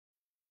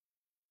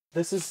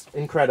This is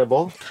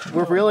incredible.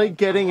 We're really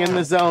getting in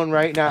the zone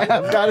right now,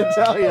 I've got to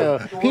tell you.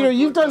 Peter,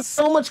 you've done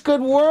so much good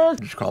work.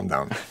 Just calm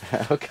down.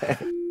 Okay.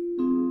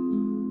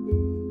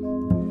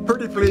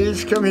 Pretty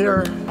please, come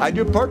here. I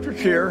do portraits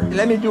here.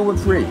 Let me do it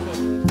free.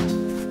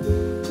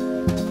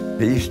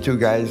 These two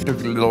guys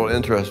took a little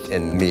interest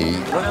in me.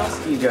 What else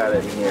do you got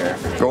in here?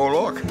 Go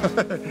look.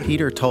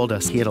 Peter told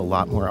us he had a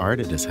lot more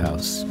art at his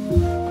house.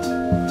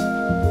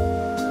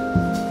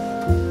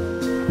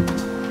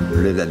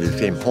 Lived at the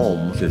same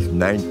home since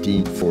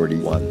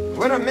 1941.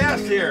 What a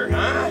mess here,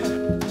 huh?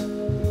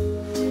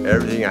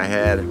 Everything I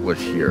had was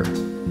here.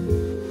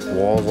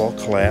 Walls all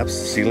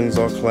collapsed, ceilings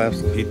all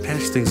collapsed. He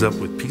patched things up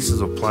with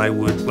pieces of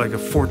plywood, like a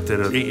fort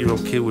that an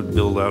 8-year-old kid would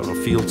build out in a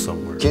field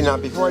somewhere. See, now,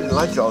 before I didn't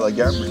like all that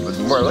garbage, but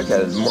the more I look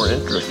at it, the more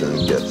interesting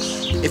it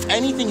gets. If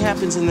anything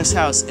happens in this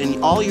house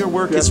and all your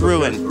work is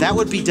ruined, that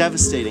would be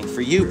devastating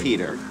for you,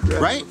 Peter.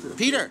 Right?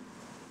 Peter?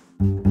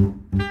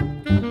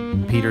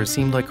 Peter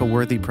seemed like a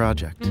worthy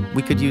project.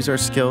 We could use our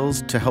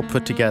skills to help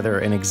put together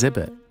an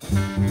exhibit.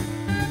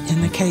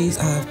 In the case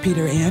of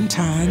Peter and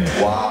Anton,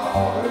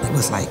 Wow. it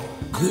was like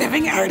a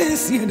living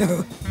artist, you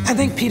know. I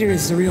think Peter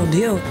is the real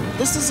deal.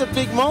 This is a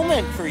big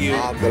moment for you.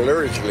 I'm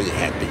deliriously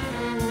happy.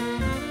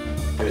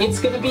 It's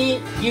going to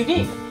be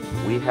unique.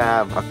 We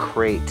have a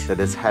crate that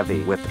is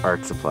heavy with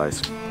art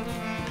supplies.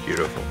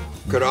 Beautiful.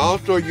 Could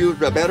also use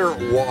a better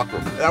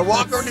walker. A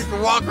walker needs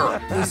a walker.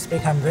 He's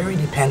become very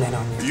dependent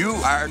on me. You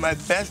are my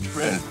best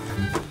friend.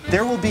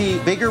 There will be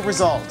bigger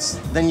results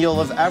than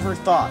you'll have ever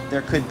thought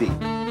there could be.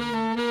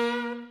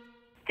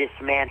 This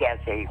man has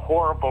a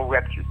horrible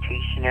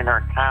reputation in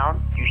our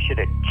town. You should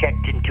have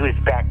checked into his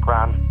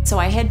background. So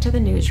I head to the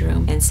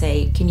newsroom and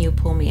say, can you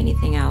pull me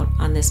anything out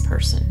on this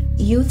person?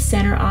 Youth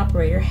center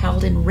operator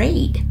held in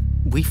raid.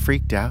 We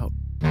freaked out.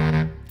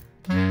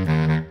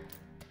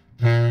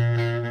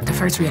 The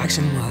first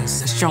reaction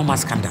was, the show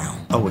must come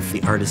down. Oh, if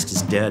the artist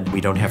is dead,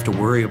 we don't have to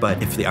worry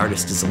about if the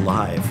artist is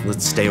alive.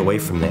 Let's stay away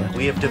from that.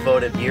 We have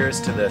devoted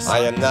years to this. I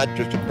am not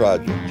just a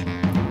project.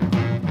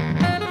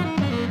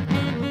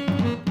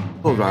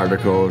 Those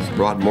articles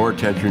brought more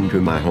attention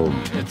to my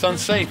home. It's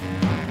unsafe.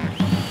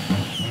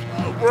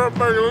 Where am I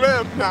going to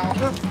live now?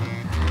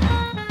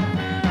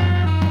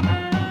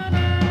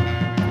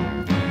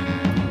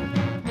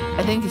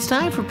 I think it's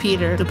time for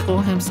Peter to pull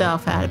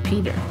himself out of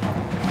Peter.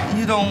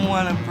 You don't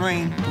want to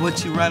bring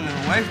what you're running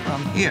away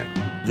from here.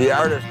 The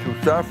artist who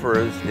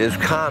suffers is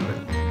common.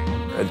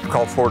 It's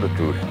called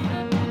fortitude.